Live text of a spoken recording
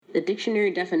The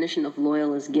dictionary definition of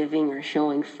loyal is giving or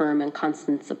showing firm and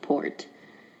constant support.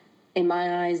 In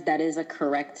my eyes, that is a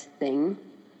correct thing.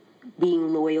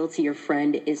 Being loyal to your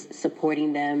friend is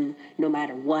supporting them no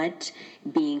matter what,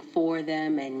 being for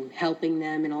them and helping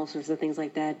them and all sorts of things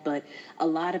like that. But a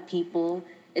lot of people,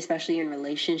 especially in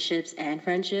relationships and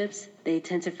friendships, they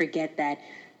tend to forget that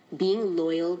being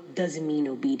loyal doesn't mean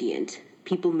obedient.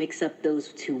 People mix up those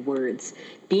two words.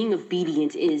 Being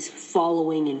obedient is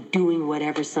following and doing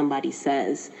whatever somebody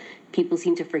says. People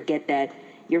seem to forget that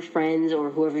your friends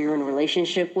or whoever you're in a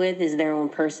relationship with is their own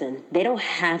person. They don't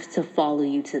have to follow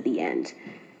you to the end.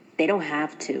 They don't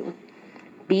have to.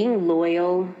 Being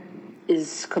loyal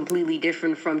is completely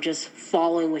different from just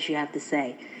following what you have to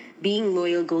say. Being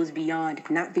loyal goes beyond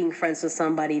not being friends with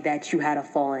somebody that you had a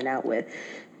falling out with.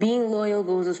 Being loyal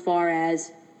goes as far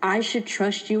as I should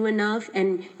trust you enough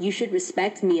and you should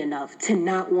respect me enough to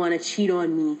not want to cheat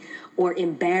on me or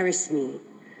embarrass me.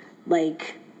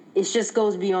 Like, it just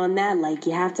goes beyond that. Like,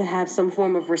 you have to have some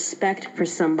form of respect for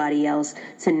somebody else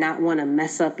to not want to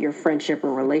mess up your friendship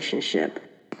or relationship.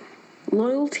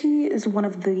 Loyalty is one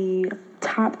of the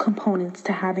top components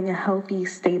to having a healthy,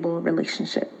 stable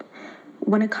relationship.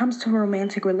 When it comes to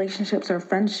romantic relationships or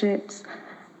friendships,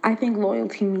 I think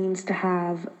loyalty means to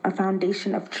have a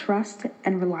foundation of trust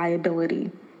and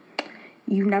reliability.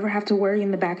 You never have to worry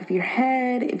in the back of your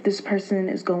head if this person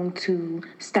is going to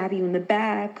stab you in the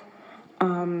back.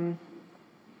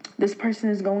 This person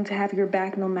is going to have your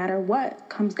back no matter what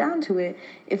comes down to it.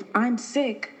 If I'm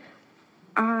sick,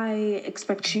 I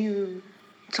expect you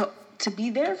to be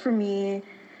there for me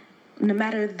no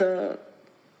matter the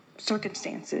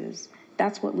circumstances.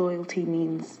 That's what loyalty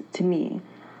means to me.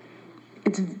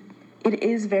 It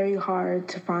is very hard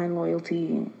to find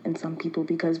loyalty in some people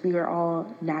because we are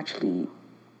all naturally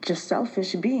just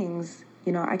selfish beings.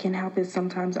 You know, I can't help it.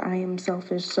 Sometimes I am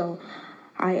selfish, so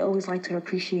I always like to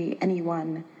appreciate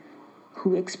anyone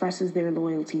who expresses their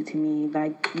loyalty to me.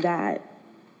 Like, that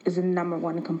is the number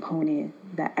one component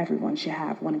that everyone should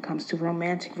have when it comes to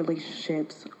romantic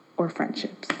relationships or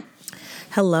friendships.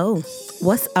 Hello.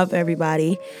 What's up,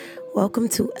 everybody? Welcome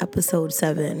to episode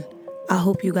 7. I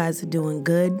hope you guys are doing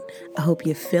good. I hope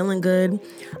you're feeling good.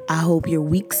 I hope your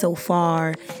week so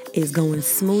far is going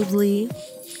smoothly,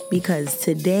 because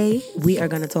today we are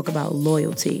going to talk about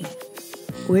loyalty.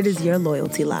 Where does your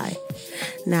loyalty lie?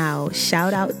 Now,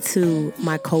 shout out to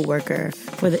my coworker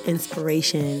for the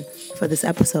inspiration for this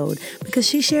episode, because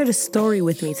she shared a story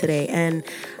with me today, and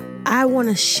I want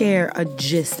to share a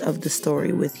gist of the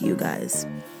story with you guys.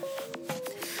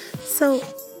 So,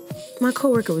 my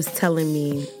coworker was telling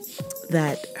me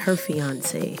that her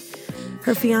fiance's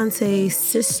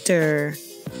sister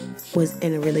was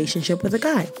in a relationship with a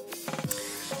guy.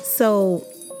 So,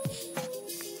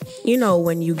 you know,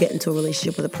 when you get into a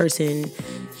relationship with a person,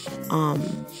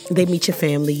 they meet your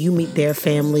family, you meet their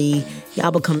family,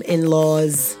 y'all become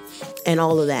in-laws and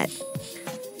all of that.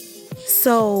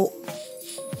 So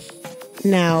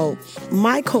now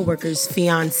my coworker's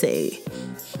fiance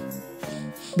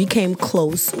became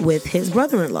close with his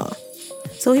brother-in-law.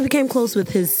 So he became close with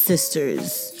his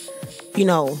sister's,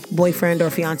 boyfriend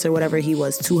or fiance or whatever he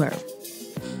was to her,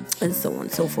 and so on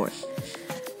and so forth.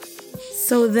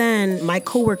 So then my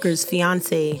coworker's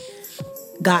fiance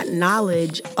got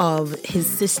knowledge of his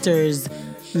sister's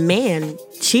man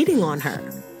cheating on her.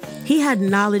 He had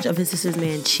knowledge of his sister's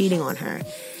man cheating on her,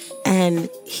 and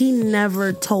he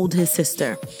never told his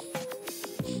sister.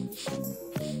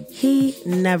 He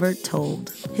never told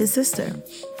his sister.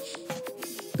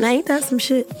 Now, ain't that some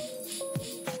shit?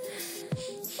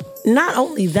 Not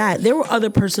only that, there were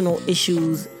other personal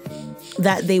issues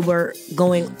that they were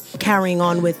carrying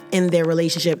on with in their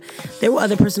relationship. There were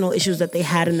other personal issues that they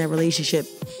had in their relationship.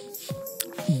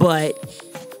 But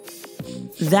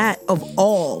that of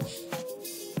all,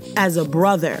 as a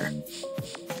brother,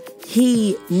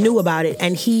 he knew about it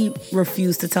and he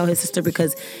refused to tell his sister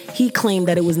because he claimed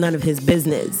that it was none of his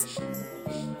business.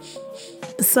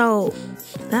 So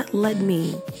that led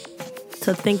me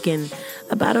to thinking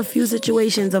about a few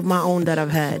situations of my own that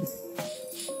I've had.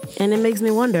 And it makes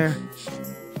me wonder,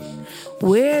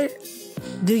 where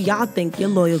do y'all think your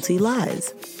loyalty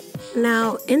lies?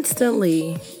 Now,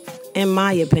 instantly, in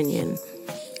my opinion,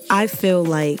 I feel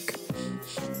like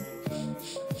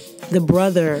the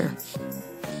brother,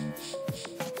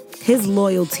 his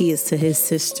loyalty is to his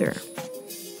sister,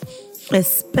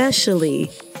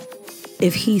 especially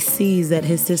if he sees that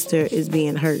his sister is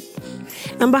being hurt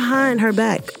and behind her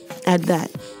back at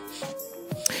that.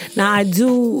 Now, I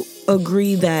do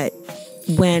agree that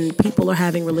when people are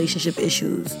having relationship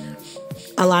issues,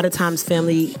 a lot of times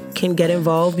family can get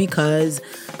involved because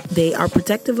they are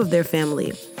protective of their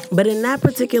family. But in that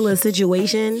particular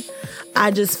situation,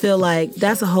 I just feel like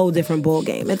that's a whole different ball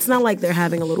game. It's not like they're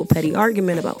having a little petty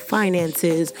argument about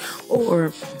finances,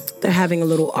 or they're having a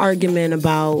little argument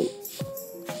about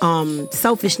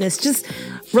selfishness, just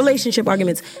relationship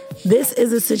arguments. This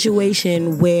is a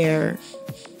situation where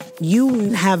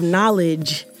you have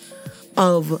knowledge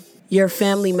of your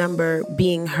family member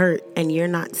being hurt and you're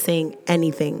not saying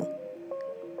anything.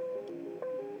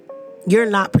 You're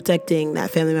not protecting that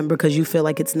family member because you feel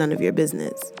like it's none of your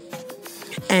business.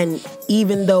 And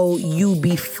even though you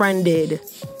befriended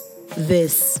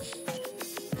this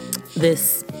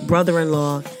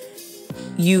brother-in-law,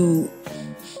 you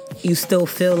still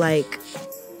feel like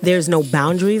there's no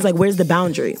boundaries. Like, where's the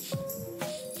boundary?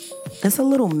 That's a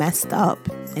little messed up,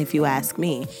 if you ask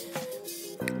me.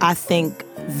 I think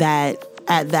that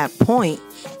at that point,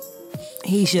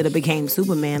 he should have became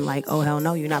Superman. Like, oh, hell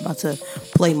no, you're not about to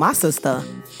play my sister.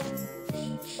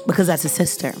 Because that's his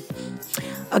sister.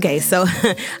 Okay, so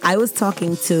I was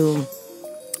talking to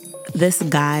this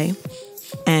guy,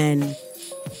 and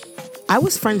I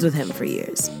was friends with him for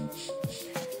years.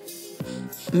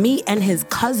 Me and his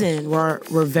cousin were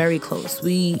very close.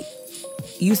 We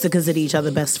used to consider each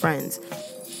other best friends.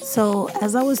 So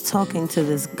as I was talking to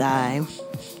this guy,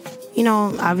 you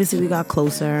know, obviously we got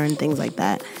closer and things like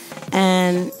that.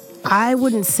 And I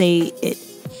wouldn't say it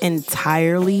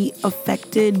entirely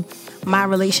affected my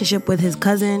relationship with his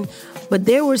cousin, but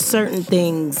there were certain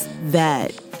things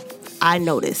that I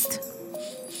noticed.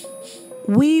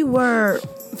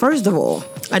 First of all,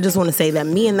 I just want to say that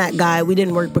me and that guy, we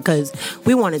didn't work because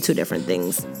we wanted two different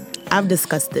things. I've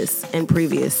discussed this in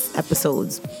previous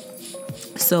episodes.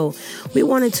 So we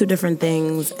wanted two different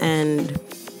things, and,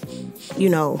 you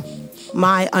know,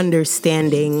 my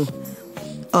understanding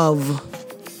of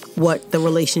what the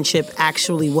relationship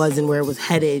actually was and where it was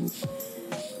headed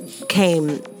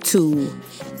came to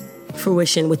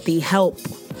fruition with the help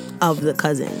of the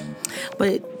cousin.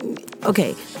 But,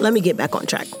 okay, let me get back on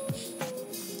track.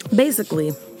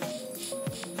 Basically,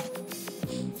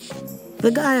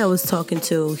 the guy I was talking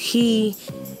to, he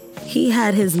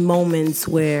had his moments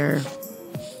where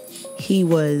he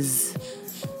was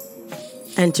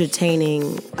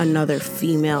entertaining another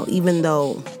female, even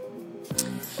though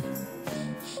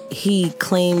he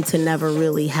claimed to never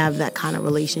really have that kind of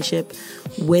relationship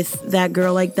with that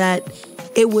girl like that.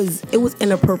 It was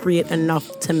inappropriate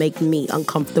enough to make me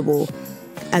uncomfortable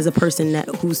as a person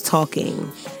who's talking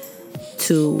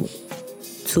to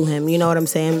him. You know what I'm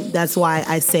saying? That's why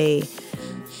I say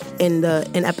in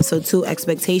episode 2,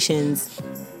 expectations,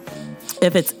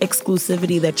 if it's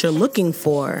exclusivity that you're looking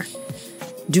for,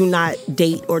 do not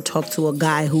date or talk to a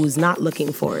guy who's not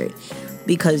looking for it,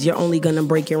 because you're only going to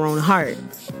break your own heart.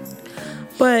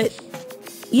 But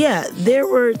yeah, there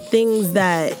were things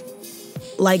that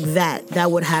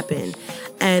would happen.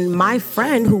 And my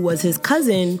friend, who was his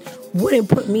cousin, wouldn't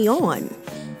put me on.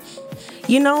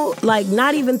 You know, like,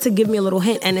 not even to give me a little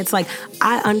hint. And it's like,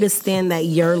 I understand that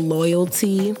your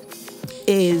loyalty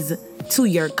is to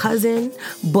your cousin,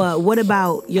 but what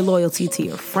about your loyalty to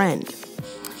your friend?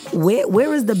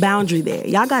 Where is the boundary there?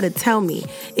 Y'all got to tell me.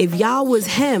 If y'all was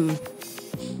him,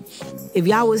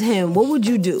 what would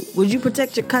you do? Would you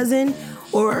protect your cousin,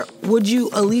 or would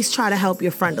you at least try to help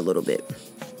your friend a little bit?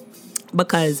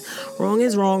 Because wrong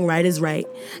is wrong, right is right.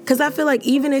 Because I feel like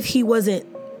even if he wasn't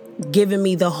giving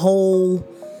me the whole,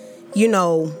 you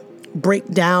know,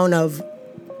 breakdown of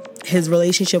his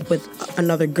relationship with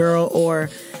another girl or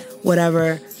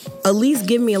whatever, at least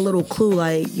give me a little clue,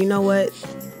 like, you know what,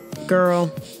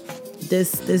 girl,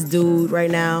 this dude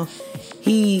right now,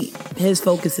 his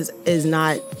focus is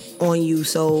not on you,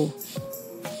 so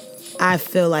I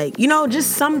feel like, you know,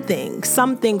 just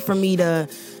something for me to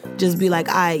just be like,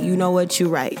 all right, you know what, you're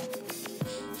right.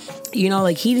 You know,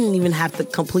 like, he didn't even have to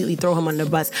completely throw him under the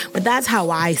bus. But that's how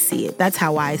I see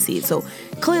it. So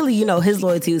clearly, you know, his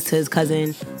loyalty was to his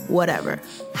cousin, whatever.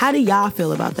 How do y'all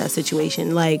feel about that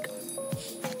situation? Like,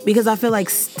 because I feel like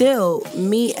still,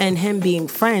 me and him being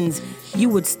friends, you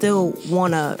would still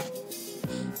want to,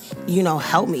 you know,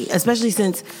 help me. Especially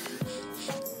since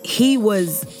he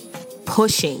was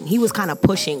kind of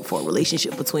pushing for a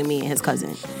relationship between me and his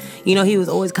cousin. You know, he was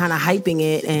always kind of hyping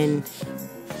it and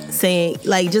saying,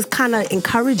 like, just kind of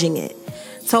encouraging it.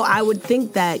 So I would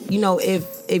think that, you know,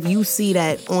 if you see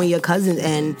that on your cousin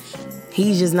and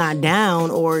he's just not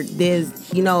down, or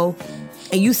there's, you know,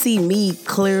 and you see me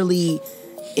clearly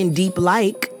in deep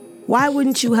like, why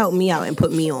wouldn't you help me out and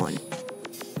put me on?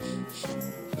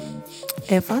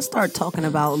 If I start talking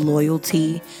about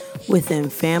loyalty within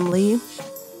family,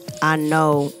 I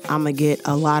know I'm going to get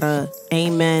a lot of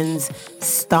amens,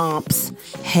 stomps,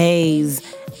 hays,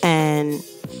 and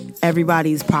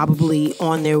Everybody's probably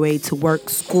on their way to work,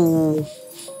 school,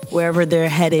 wherever they're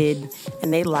headed,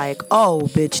 and they like, oh,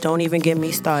 bitch, don't even get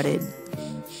me started.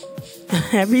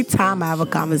 Every time I have a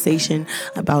conversation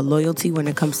about loyalty when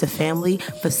it comes to family,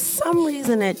 for some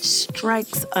reason it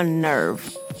strikes a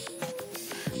nerve.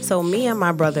 So me and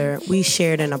my brother, we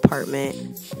shared an apartment,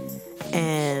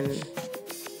 and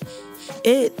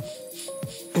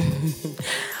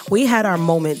we had our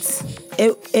moments.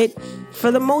 It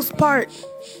for the most part,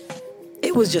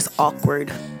 it was just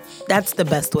awkward. That's the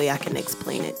best way I can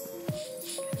explain it.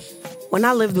 When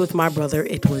I lived with my brother,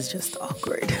 it was just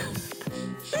awkward.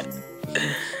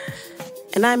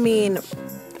 And I mean,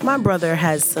 my brother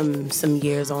has some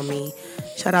years on me.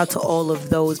 Shout out to all of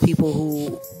those people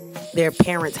who their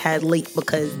parents had late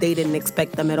because they didn't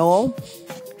expect them at all.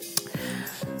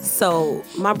 So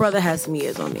my brother has some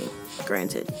years on me,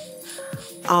 granted.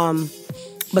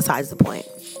 Besides the point.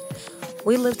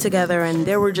 We lived together, and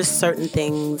there were just certain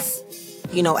things,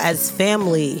 as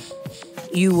family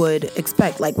you would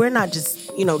expect. Like, we're not just,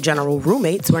 general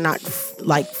roommates. We're not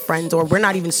like friends, or we're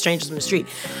not even strangers in the street.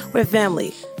 We're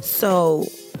family. So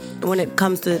when it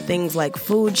comes to things like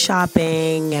food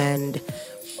shopping and,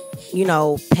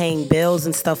 paying bills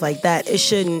and stuff like that, it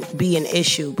shouldn't be an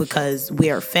issue because we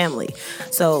are family.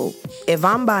 So if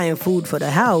I'm buying food for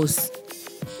the house,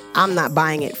 I'm not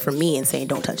buying it for me and saying,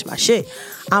 don't touch my shit.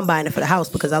 I'm buying it for the house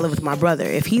because I live with my brother.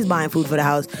 If he's buying food for the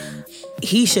house,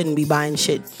 he shouldn't be buying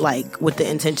shit like with the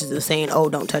intentions of saying, oh,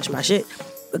 don't touch my shit,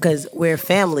 because we're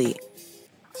family.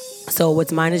 So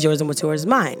what's mine is yours and what's yours is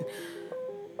mine.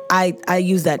 I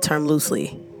use that term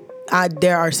loosely.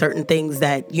 There are certain things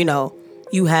that,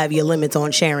 you have your limits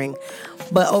on sharing.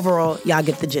 But overall, y'all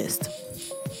get the gist.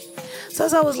 So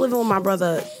as I was living with my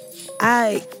brother,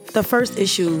 the first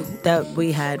issue that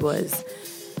we had was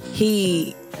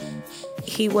he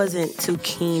wasn't too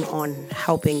keen on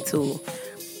helping to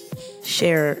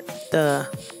share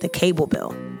the cable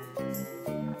bill.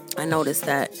 I noticed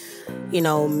that,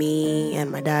 me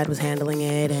and my dad was handling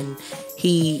it, and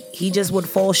he just would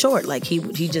fall short. Like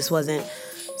he just wasn't.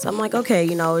 So I'm like, okay,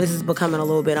 this is becoming a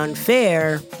little bit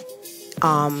unfair.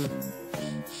 I'm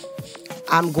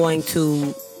going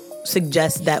to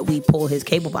suggest that we pull his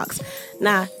cable box.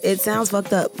 Nah, it sounds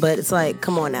fucked up, but it's like,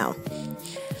 come on now.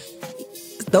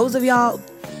 Those of y'all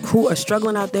who are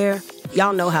struggling out there,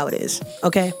 y'all know how it is,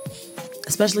 okay?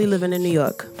 Especially living in New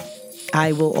York.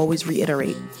 I will always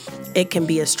reiterate, it can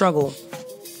be a struggle.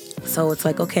 So it's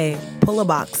like, okay, pull a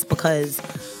box, because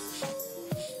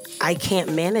I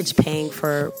can't manage paying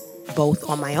for both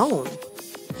on my own.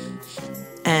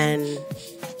 And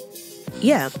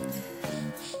yeah.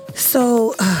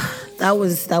 So that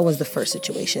was the first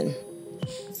situation.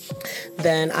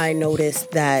 Then I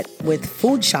noticed that with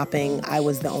food shopping, I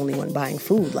was the only one buying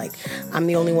food. Like, I'm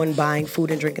the only one buying food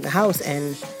and drink in the house.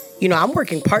 And, I'm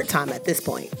working part-time at this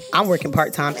point. I'm working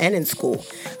part-time and in school.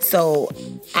 So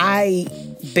I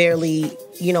barely,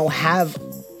 have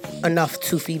enough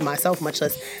to feed myself, much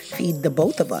less feed the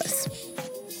both of us.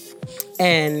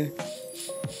 And,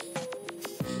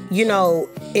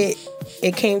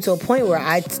 it came to a point where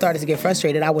I started to get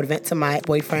frustrated. I would vent to my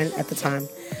boyfriend at the time.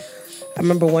 I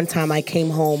remember one time I came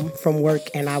home from work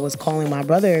and I was calling my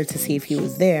brother to see if he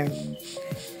was there.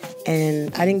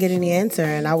 And I didn't get any answer,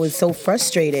 and I was so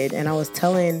frustrated. And I was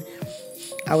telling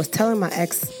my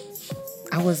ex,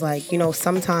 I was like,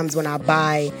 sometimes when I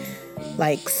buy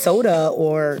like soda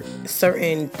or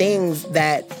certain things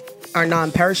that are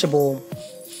non-perishable,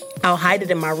 I'll hide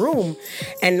it in my room,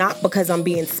 and not because I'm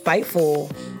being spiteful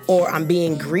or I'm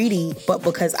being greedy, but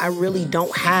because I really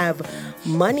don't have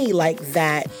money like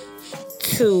that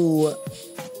to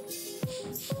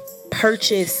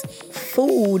purchase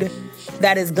food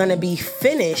that is going to be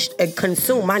finished and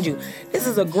consumed. Mind you, this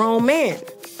is a grown man.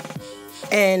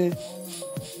 And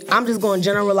I'm just going to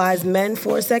generalize men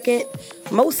for a second.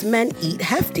 Most men eat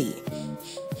hefty.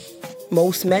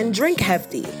 Most men drink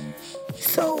hefty.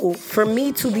 So for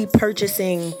me to be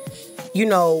purchasing,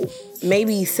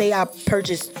 maybe say I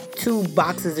purchased 2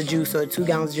 boxes of juice or 2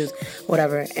 gallons of juice,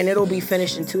 whatever, and it'll be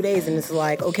finished in 2 days. And it's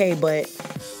like, okay, but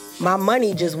my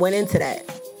money just went into that.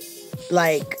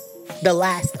 Like the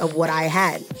last of what I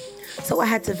had. So I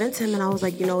had to vent to him, and I was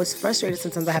like, it's frustrating.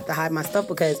 Sometimes I have to hide my stuff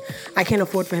because I can't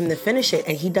afford for him to finish it,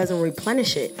 and he doesn't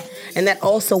replenish it. And that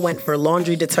also went for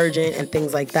laundry detergent and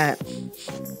things like that.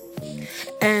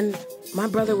 And my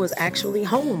brother was actually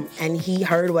home, and he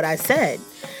heard what I said.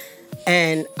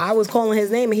 And I was calling his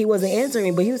name, and he wasn't answering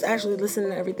me, but he was actually listening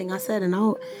to everything I said.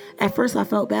 And at first I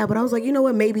felt bad, but I was like, you know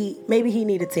what? Maybe he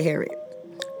needed to hear it.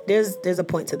 There's a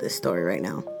point to this story right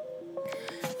now.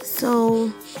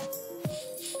 So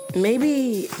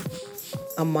maybe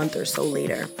a month or so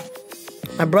later,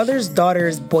 my brother's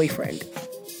daughter's boyfriend.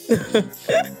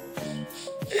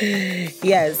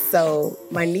 Yes, so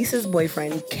my niece's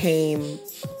boyfriend came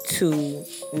to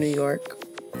New York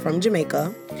from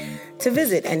Jamaica to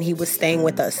visit, and he was staying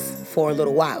with us for a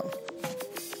little while.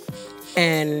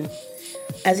 And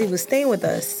as he was staying with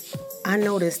us, I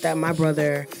noticed that my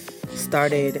brother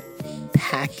started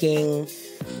packing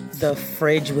the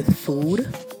fridge with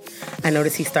food. I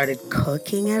noticed he started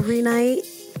cooking every night.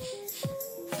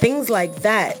 Things like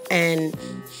that. And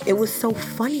it was so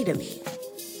funny to me.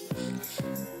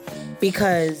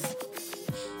 Because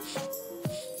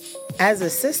as a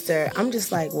sister, I'm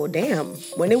just like, well, damn,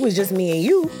 when it was just me and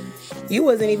you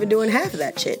wasn't even doing half of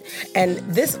that shit. And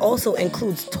this also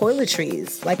includes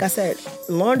toiletries. Like I said,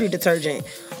 laundry detergent,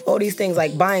 all these things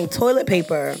like buying toilet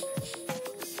paper.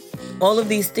 All of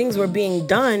these things were being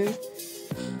done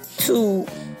to,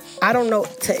 I don't know,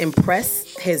 to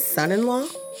impress his son-in-law.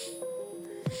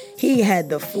 He had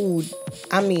the food,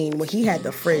 when he had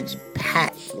the fridge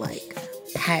packed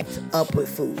up with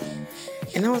food.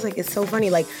 And I was like, it's so funny.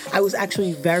 Like, I was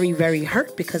actually very, very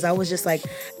hurt because I was just like,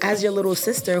 as your little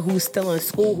sister who's still in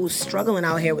school, who's struggling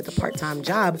out here with a part-time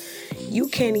job, you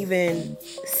can't even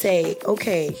say,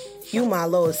 okay, you my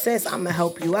little sis, I'm gonna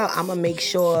help you out. I'm gonna make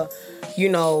sure,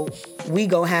 we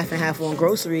go half and half on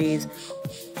groceries,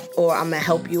 or I'm gonna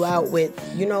help you out with,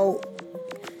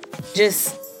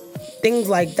 just things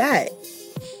like that.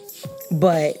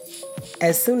 But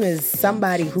as soon as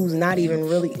somebody who's not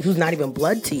even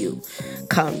blood to you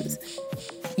comes,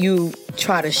 you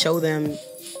try to show them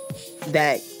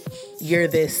that you're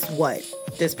this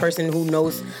person who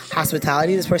knows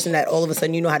hospitality, this person that all of a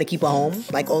sudden you know how to keep a home,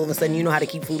 like all of a sudden you know how to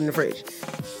keep food in the fridge.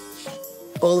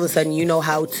 All of a sudden you know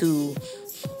how to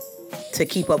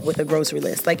keep up with a grocery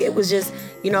list. Like, it was just,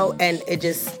 and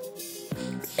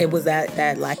it was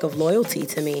that lack of loyalty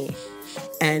to me.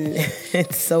 And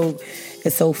it's so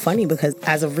funny because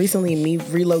as of recently, me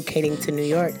relocating to New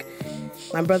York,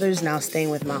 my brother's now staying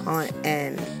with my aunt,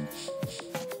 and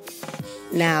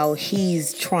now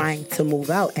he's trying to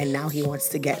move out, and now he wants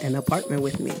to get an apartment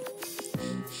with me.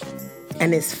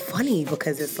 And it's funny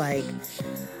because it's like,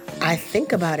 I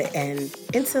think about it and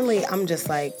instantly I'm just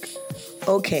like,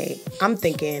 okay, I'm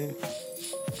thinking,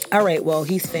 all right, well,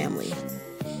 he's family.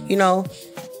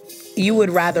 You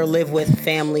would rather live with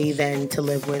family than to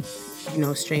live with,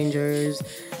 strangers.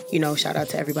 Shout out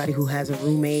to everybody who has a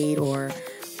roommate or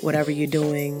whatever you're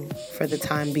doing for the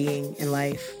time being in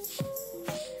life.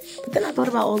 But then I thought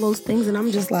about all those things and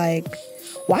I'm just like,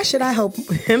 why should I help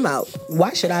him out?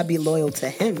 Why should I be loyal to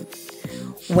him?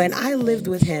 When I lived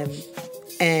with him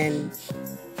and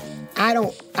I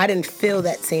didn't feel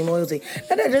that same loyalty.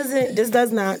 This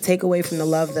does not take away from the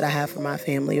love that I have for my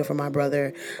family or for my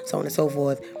brother, so on and so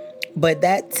forth. But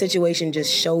that situation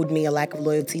just showed me a lack of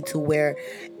loyalty to where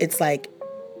it's like,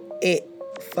 it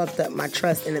fucked up my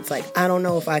trust. And it's like, I don't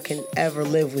know if I can ever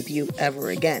live with you ever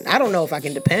again. I don't know if I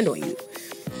can depend on you.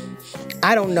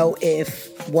 I don't know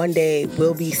if one day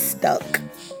we'll be stuck.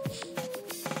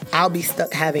 I'll be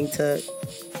stuck having to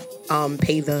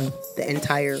pay the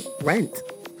entire rent.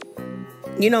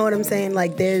 You know what I'm saying?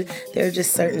 Like, there are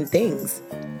just certain things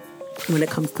when it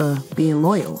comes to being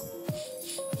loyal.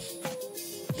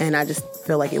 And I just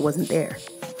feel like it wasn't there.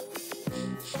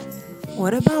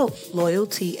 What about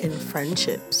loyalty in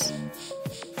friendships?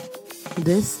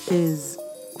 This is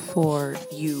for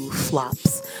you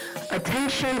flops.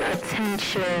 Attention.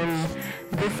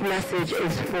 This message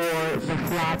is for the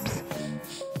flops.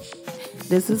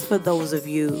 This is for those of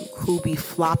you who be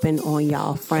flopping on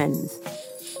y'all friends.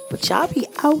 But y'all be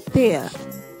out there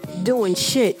doing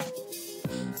shit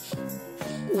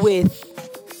with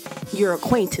your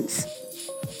acquaintance.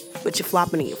 But you're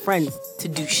flopping on your friends to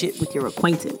do shit with your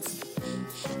acquaintance.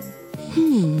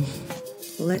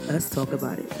 Let us talk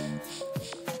about it.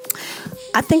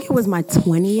 I think it was my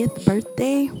 20th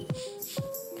birthday.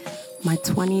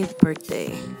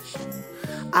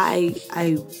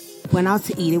 I went out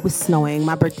to eat. It was snowing.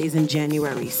 My birthday's in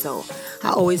January, so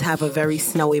I always have a very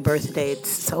snowy birthday. It's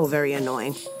so very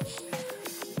annoying.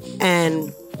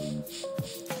 And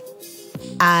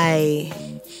I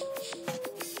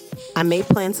made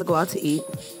plans to go out to eat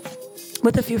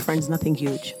with a few friends, nothing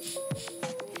huge.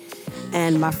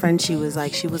 And my friend, she was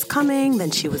coming. Then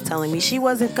she was telling me she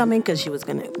wasn't coming because she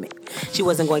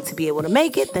wasn't going to be able to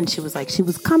make it. Then she was like, she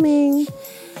was coming.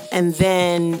 And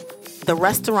then the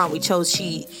restaurant we chose,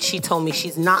 she told me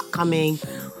she's not coming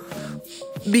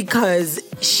because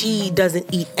she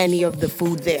doesn't eat any of the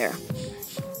food there.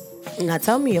 Now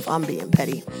tell me if I'm being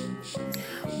petty.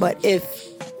 But if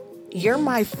you're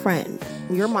my friend,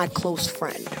 you're my close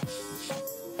friend,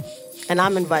 and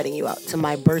I'm inviting you out to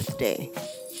my birthday,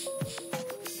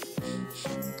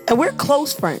 and we're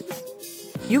close friends,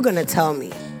 you're gonna tell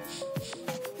me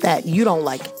that you don't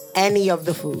like any of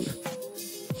the food.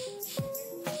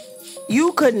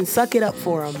 You couldn't suck it up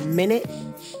for a minute,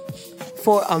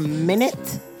 for a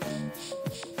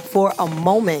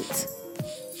moment,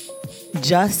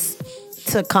 just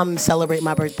to come celebrate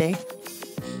my birthday.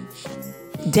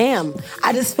 Damn,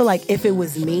 I just feel like if it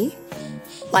was me,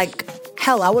 like,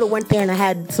 hell, I would have went there and I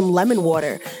had some lemon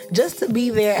water just to be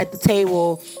there at the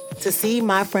table to see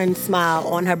my friend smile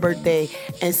on her birthday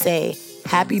and say,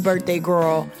 happy birthday,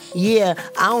 girl. Yeah,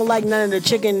 I don't like none of the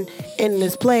chicken in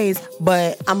this place,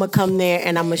 but I'm going to come there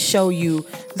and I'm going to show you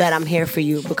that I'm here for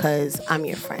you because I'm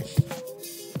your friend.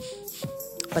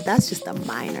 But that's just a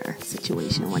minor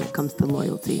situation when it comes to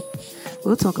loyalty.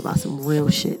 We'll talk about some real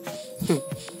shit.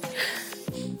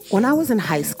 When I was in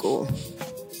high school,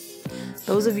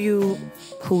 those of you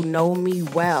who know me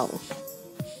well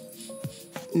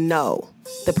know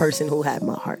the person who had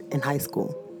my heart in high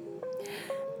school.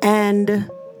 And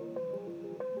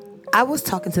I was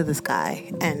talking to this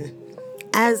guy, and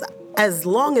as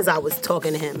long as I was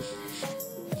talking to him,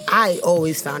 I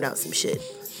always found out some shit.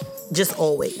 Just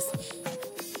always.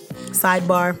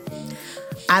 Sidebar,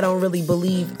 I don't really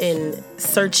believe in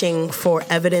searching for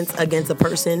evidence against a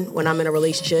person when I'm in a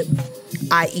relationship,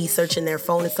 i.e. searching their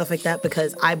phone and stuff like that,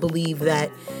 because I believe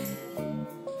that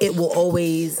it will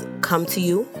always come to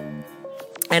you.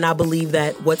 And I believe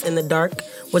that what's done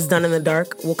in the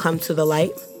dark will come to the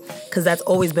light, because that's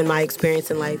always been my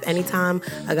experience in life. Anytime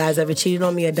a guy's ever cheated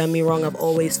on me or done me wrong, I've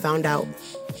always found out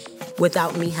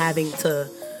without me having to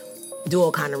do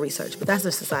all kind of research. But that's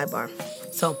just a sidebar.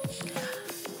 So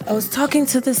I was talking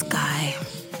to this guy,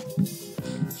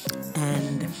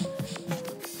 and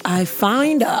I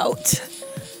find out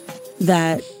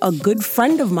that a good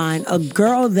friend of mine, a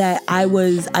girl that I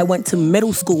went to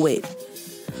middle school with,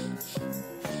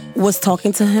 was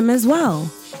talking to him as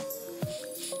well.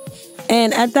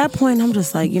 And at that point, I'm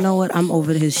just like, you know what? I'm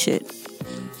over his shit.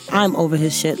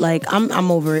 Like,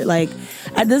 I'm over it. Like,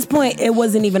 at this point, it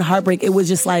wasn't even heartbreak. It was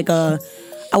just like I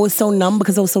was so numb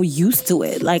because I was so used to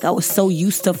it. Like, I was so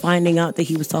used to finding out that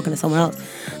he was talking to someone else.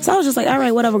 So I was just like, all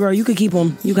right, whatever, girl. You could keep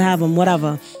him. You can have him,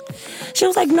 whatever. She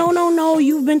was like, no.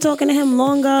 You've been talking to him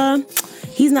longer.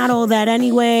 He's not all that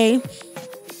anyway.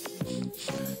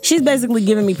 She's basically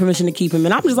giving me permission to keep him.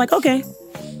 And I'm just like, okay.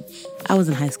 I was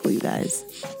in high school, you guys.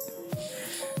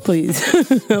 Please.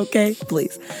 Okay?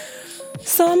 Please.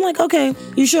 So I'm like, okay,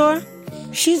 you sure?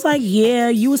 She's like, yeah,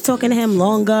 you was talking to him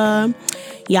longer.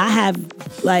 Yeah, I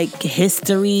have, like,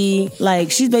 history.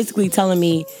 Like, she's basically telling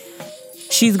me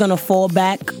she's going to fall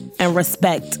back and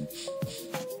respect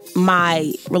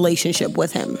my relationship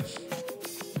with him.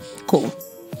 Cool.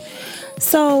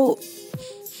 So,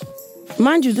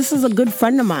 mind you, this is a good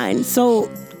friend of mine.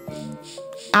 So,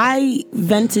 I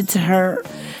vented to her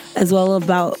as well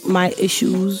about my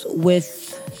issues with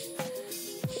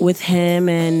him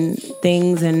and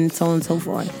things and so on and so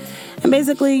forth. And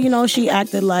basically, you know, she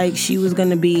acted like she was going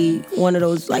to be one of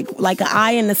those, like an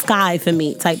eye in the sky for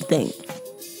me type thing.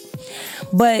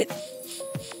 But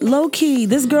low-key,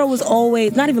 this girl was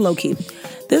always, not even low-key,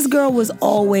 this girl was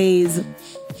always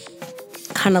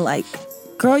kind of like,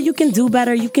 girl, you can do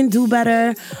better. He's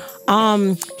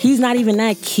not even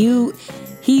that cute.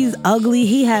 He's ugly.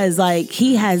 He has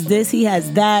this, he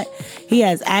has that. He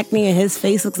has acne and his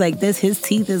face looks like this. His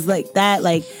teeth is like that.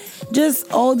 Like,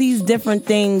 just all these different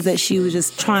things that she was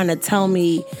just trying to tell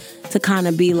me to kind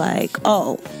of be like,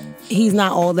 oh, he's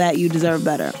not all that. You deserve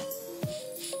better.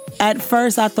 At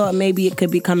first, I thought maybe it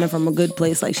could be coming from a good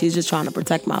place. Like, she's just trying to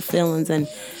protect my feelings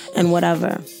and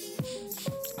whatever.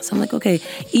 So I'm like, okay.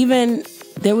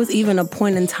 There was even a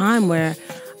point in time where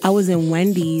I was in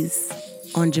Wendy's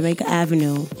on Jamaica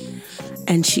Avenue,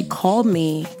 and she called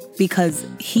me because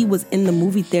he was in the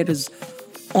movie theaters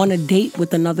on a date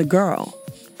with another girl.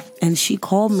 And she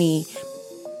called me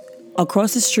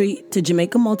across the street to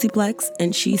Jamaica Multiplex,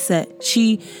 and she said,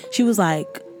 she was like,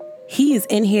 he is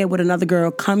in here with another girl,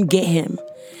 come get him.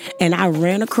 And I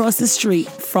ran across the street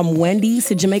from Wendy's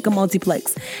to Jamaica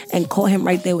Multiplex and caught him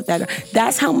right there with that girl.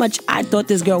 That's how much I thought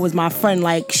this girl was my friend.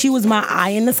 Like, she was my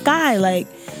eye in the sky. Like,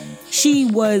 she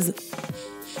was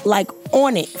like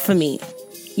on it for me.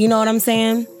 You know what I'm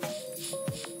saying?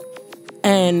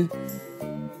 And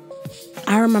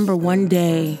I remember one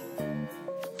day,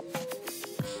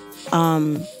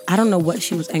 I don't know what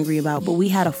she was angry about, but we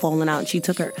had a falling out, and she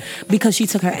took her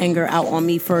anger out on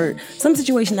me for some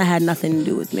situation that had nothing to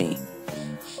do with me.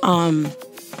 And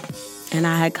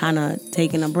I had kind of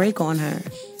taken a break on her,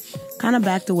 kind of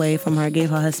backed away from her, gave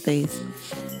her space.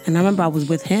 And I remember I was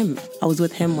with him. I was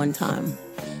with him one time.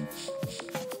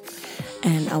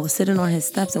 And I was sitting on his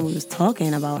steps and we was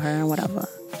talking about her and whatever.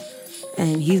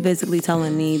 And he's basically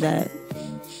telling me that,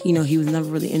 you know, he was never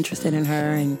really interested in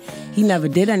her and he never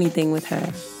did anything with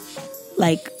her.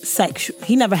 Like sex.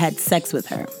 He never had sex with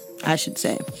her, I should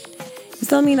say. He's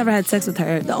telling me he never had sex with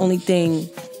her. The only thing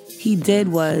he did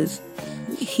was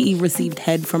he received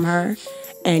head from her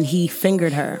and he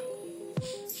fingered her.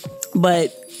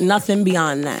 But nothing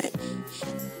beyond that.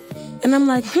 And I'm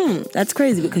like, that's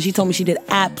crazy because she told me she did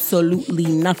absolutely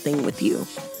nothing with you.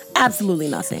 Absolutely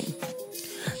nothing.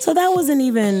 So that wasn't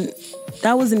even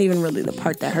really the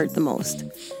part that hurt the most.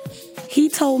 He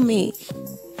told me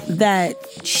that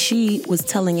she was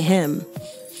telling him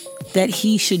that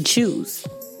he should choose.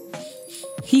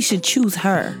 He should choose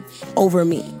her over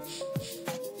me.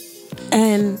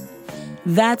 And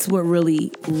that's what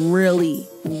really, really,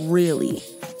 really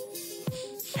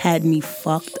had me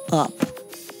fucked up.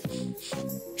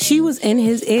 She was in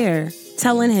his ear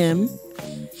telling him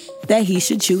that he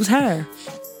should choose her.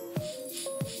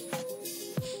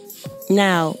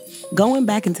 Now, going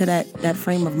back into that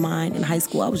frame of mind in high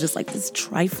school, I was just like this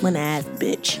trifling ass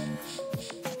bitch.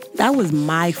 That was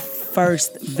my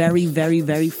first, very, very,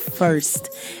 very first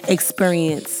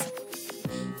experience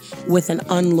with an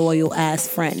unloyal ass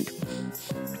friend.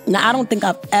 Now, I don't think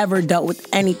I've ever dealt with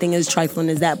anything as trifling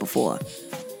as that before.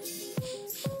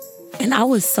 And I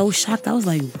was so shocked. I was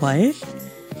like, what?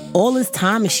 All this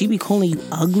time and she be calling you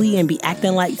ugly and be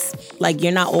acting like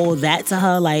you're not all that to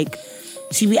her. Like,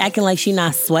 she be acting like she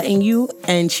not sweating you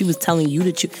and she was telling you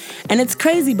to choose. And it's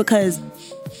crazy because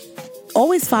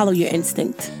always follow your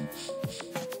instinct.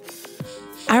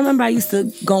 I remember I used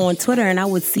to go on Twitter and I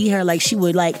would see her, like, she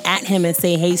would, like, at him and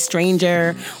say, hey,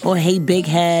 stranger, or hey, big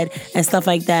head, and stuff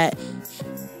like that.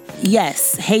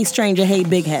 Yes, hey, stranger, hey,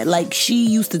 big head. Like, she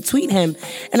used to tweet him.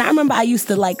 And I remember I used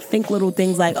to, like, think little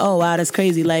things like, oh, wow, that's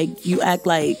crazy. Like, you act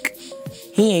like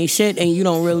he ain't shit and you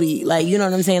don't really, like, you know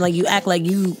what I'm saying? Like, you act like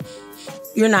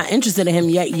you're not interested in him,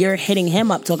 yet you're hitting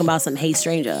him up talking about some hey,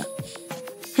 stranger.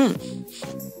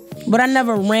 But I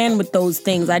never ran with those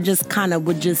things. I just kind of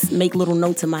would just make little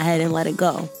notes in my head and let it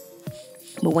go.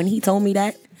 But when he told me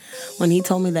that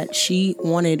she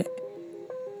wanted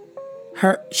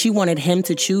him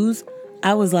to choose,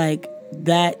 I was like,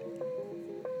 that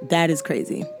is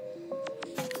crazy.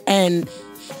 And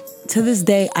to this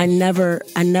day, I never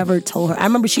told her. I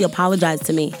remember she apologized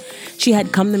to me. She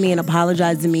had come to me and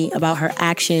apologized to me about her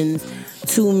actions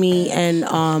to me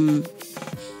and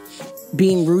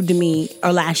being rude to me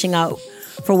or lashing out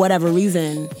for whatever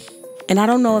reason. And I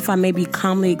don't know if I maybe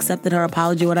calmly accepted her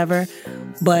apology or whatever,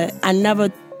 but I never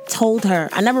told her.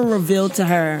 I never revealed to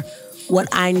her what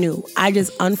I knew. I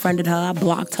just unfriended her. I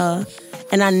blocked her.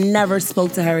 And I never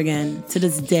spoke to her again to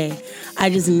this day. I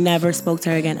just never spoke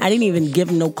to her again. I didn't even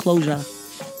give no closure.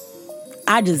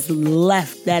 I just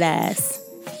left that ass.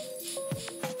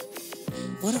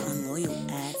 What an unloyal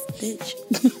ass bitch.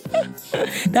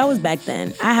 That was back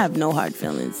then. I have no hard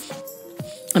feelings.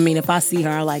 I mean, if I see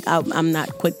her, like, I'm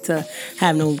not quick to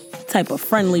have no type of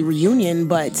friendly reunion,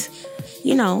 but,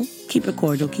 you know, keep it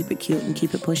cordial, keep it cute, and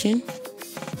keep it pushing.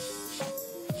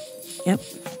 Yep.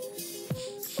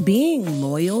 Being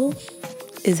loyal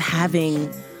is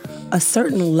having a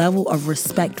certain level of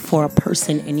respect for a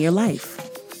person in your life.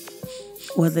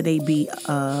 Whether they be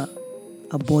a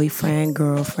boyfriend,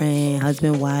 girlfriend,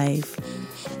 husband, wife,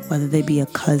 whether they be a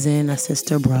cousin, a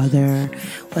sister, brother,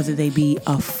 whether they be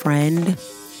a friend.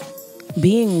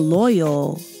 Being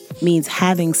loyal means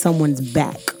having someone's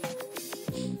back.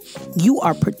 You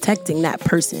are protecting that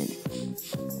person.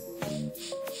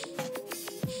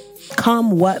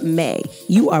 Come what may,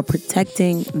 you are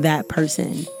protecting that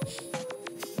person.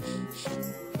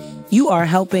 You are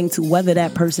helping to weather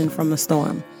that person from a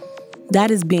storm.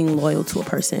 That is being loyal to a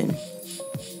person.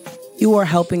 You are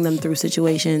helping them through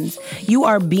situations. You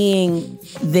are being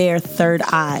their third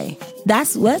eye.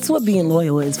 That's what being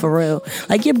loyal is, for real.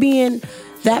 Like, you're being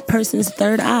that person's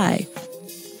third eye.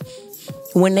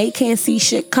 When they can't see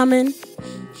shit coming,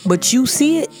 but you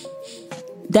see it,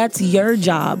 that's your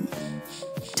job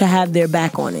to have their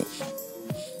back on it.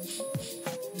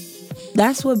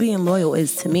 That's what being loyal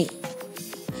is to me.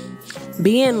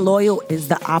 Being loyal is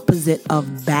the opposite of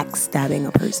backstabbing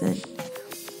a person.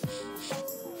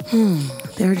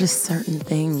 There are just certain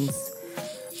things.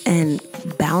 And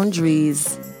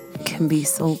boundaries can be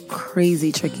so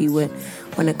crazy tricky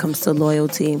when it comes to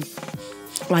loyalty.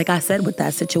 Like I said, with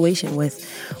that situation with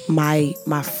my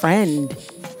friend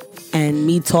and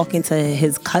me talking to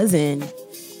his cousin,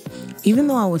 even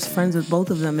though I was friends with both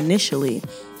of them initially,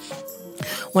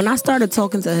 when I started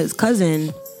talking to his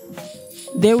cousin,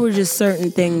 there were just certain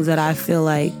things that I feel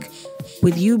like,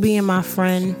 with you being my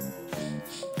friend,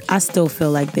 I still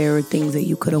feel like there were things that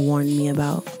you could have warned me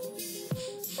about.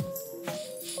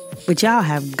 But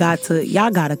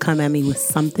y'all gotta come at me with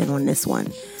something on this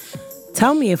one.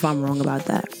 Tell me if I'm wrong about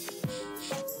that.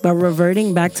 But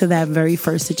reverting back to that very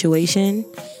first situation,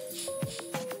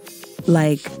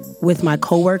 like with my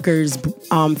coworker's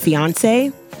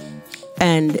fiance,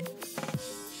 and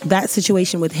that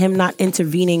situation with him not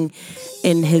intervening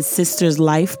in his sister's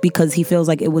life because he feels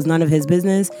like it was none of his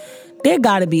business, there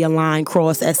gotta be a line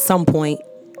crossed at some point.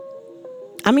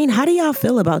 I mean, how do y'all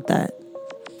feel about that?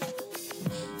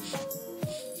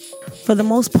 For the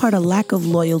most part, a lack of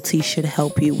loyalty should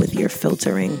help you with your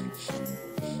filtering.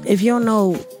 If you don't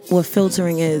know what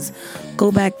filtering is,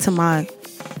 go back to my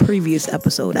previous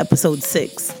episode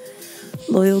 6.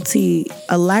 Loyalty,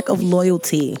 a lack of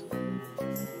loyalty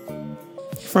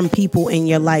from people in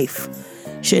your life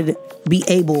should be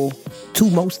able to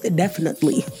most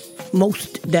definitely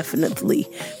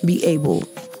be able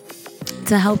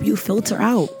to help you filter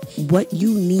out what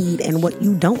you need and what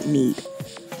you don't need.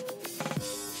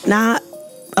 Now,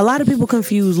 a lot of people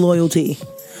confuse loyalty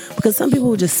because some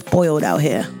people are just spoiled out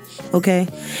here, okay?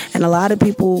 And a lot of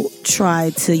people try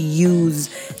to use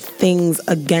things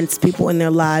against people in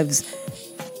their lives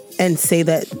and say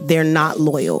that they're not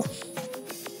loyal.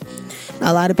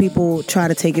 A lot of people try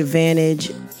to take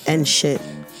advantage and shit.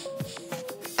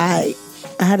 I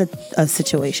had a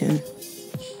situation,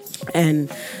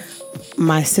 and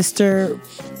my sister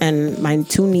and my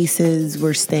 2 nieces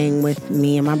were staying with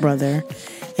me and my brother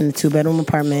in a 2-bedroom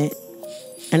apartment,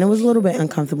 and it was a little bit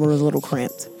uncomfortable. It was a little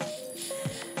cramped.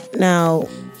 Now,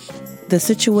 the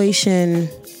situation,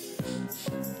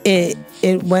 it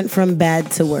went from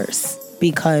bad to worse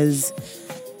because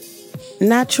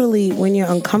naturally, when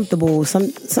you're uncomfortable, some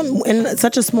in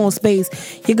such a small space,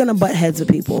 you're gonna butt heads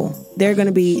with people. There are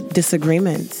gonna be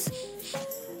disagreements,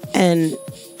 and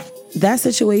that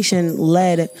situation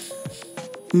led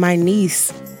my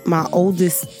niece, my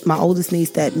oldest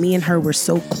niece, that me and her were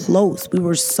so close. We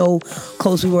were so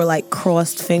close. We were like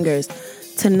crossed fingers,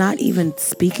 to not even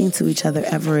speaking to each other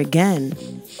ever again.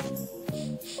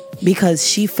 Because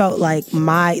she felt like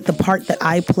the part that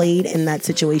I played in that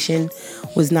situation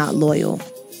was not loyal.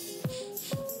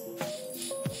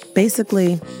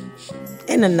 Basically,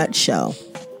 in a nutshell,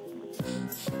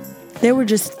 there were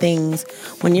just things,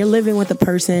 when you're living with a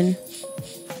person,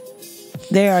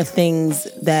 there are things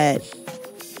that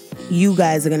you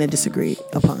guys are going to disagree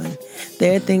upon.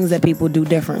 There are things that people do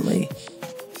differently.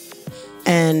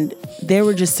 And there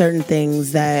were just certain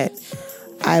things that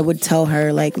I would tell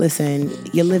her, like, listen,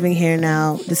 you're living here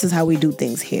now. This is how we do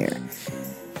things here.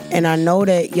 And I know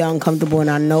that you're uncomfortable, and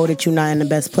I know that you're not in the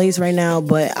best place right now,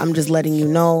 but I'm just letting you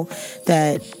know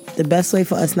that the best way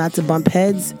for us not to bump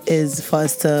heads is for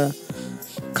us to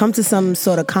come to some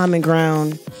sort of common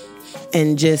ground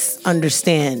and just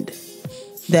understand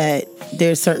that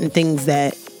there's certain things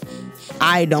that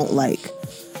I don't like.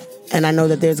 And I know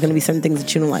that there's going to be certain things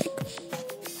that you don't like.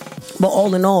 But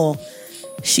all in all,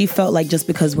 she felt like just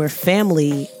because we're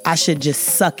family, I should just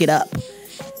suck it up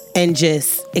and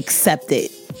just accept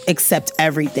it, accept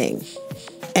everything.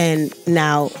 And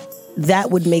now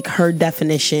that would make her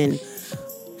definition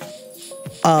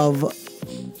of,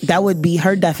 that would be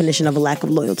her definition of a lack of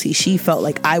loyalty. She felt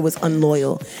like I was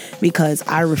unloyal because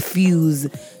I refuse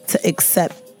to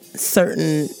accept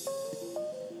certain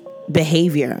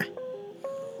behavior,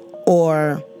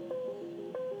 or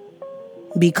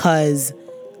because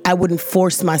I wouldn't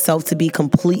force myself to be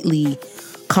completely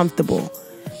comfortable.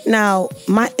 Now,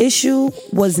 my issue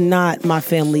was not my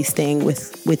family staying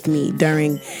with me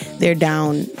during their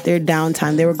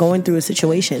downtime. They were going through a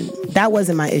situation. That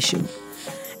wasn't my issue.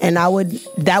 And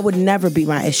that would never be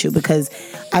my issue, because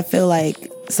I feel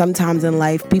like sometimes in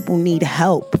life people need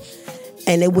help.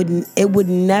 And it would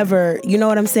never, you know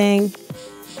what I'm saying?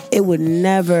 It would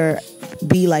never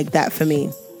be like that for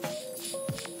me.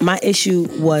 My issue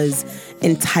was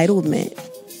entitlement.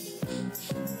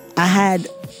 I had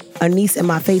a niece in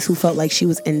my face who felt like she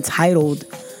was entitled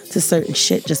to certain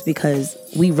shit just because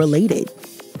we related.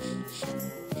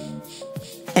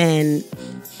 And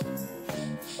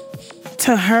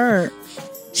to her,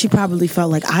 she probably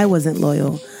felt like I wasn't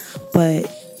loyal. But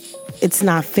it's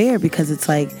not fair, because it's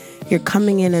like, you're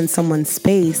coming in someone's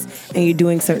space and you're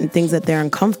doing certain things that they're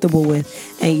uncomfortable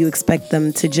with, and you expect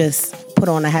them to just put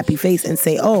on a happy face and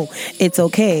say, oh, it's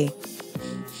okay.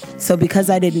 So because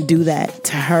I didn't do that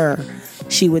to her,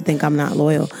 she would think I'm not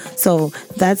loyal. So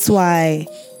that's why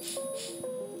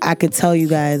I could tell you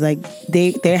guys, like,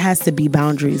 there has to be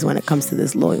boundaries when it comes to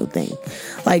this loyal thing.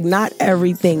 Like, not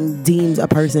everything deems a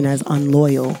person as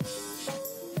unloyal.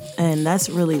 And that's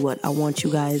really what I want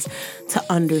you guys to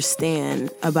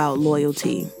understand about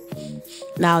loyalty.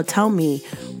 Now, tell me,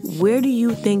 where do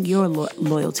you think your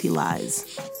loyalty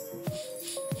lies?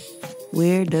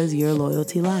 Where does your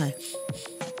loyalty lie?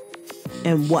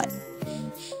 And what?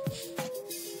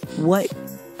 What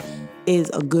is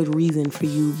a good reason for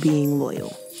you being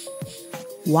loyal?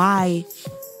 Why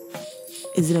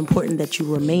is it important that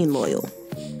you remain loyal?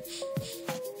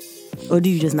 Or do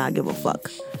you just not give a fuck?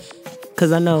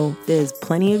 Because I know there's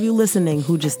plenty of you listening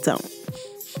who just don't.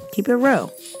 Keep it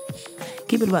real.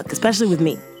 Keep it a buck, especially with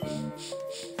me.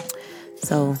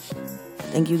 So,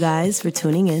 thank you guys for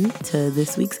tuning in to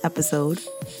this week's episode.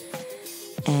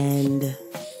 And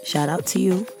shout out to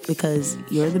you because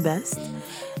you're the best.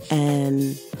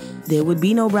 And there would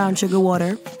be no brown sugar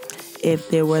water if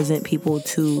there wasn't people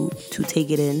to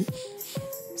take it in.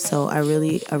 So I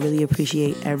really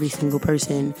appreciate every single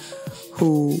person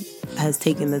who has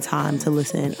taken the time to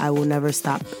listen. I will never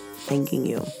stop thanking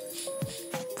you.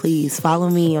 Please follow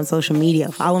me on social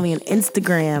media. Follow me on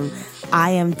Instagram.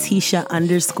 I am Tisha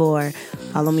 _.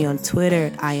 Follow me on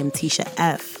Twitter. I am Tisha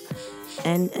F.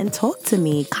 And talk to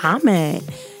me. Comment.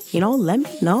 Let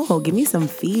me know. Give me some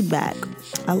feedback.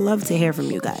 I love to hear from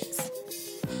you guys.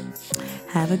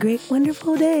 Have a great,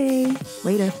 wonderful day.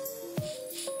 Later.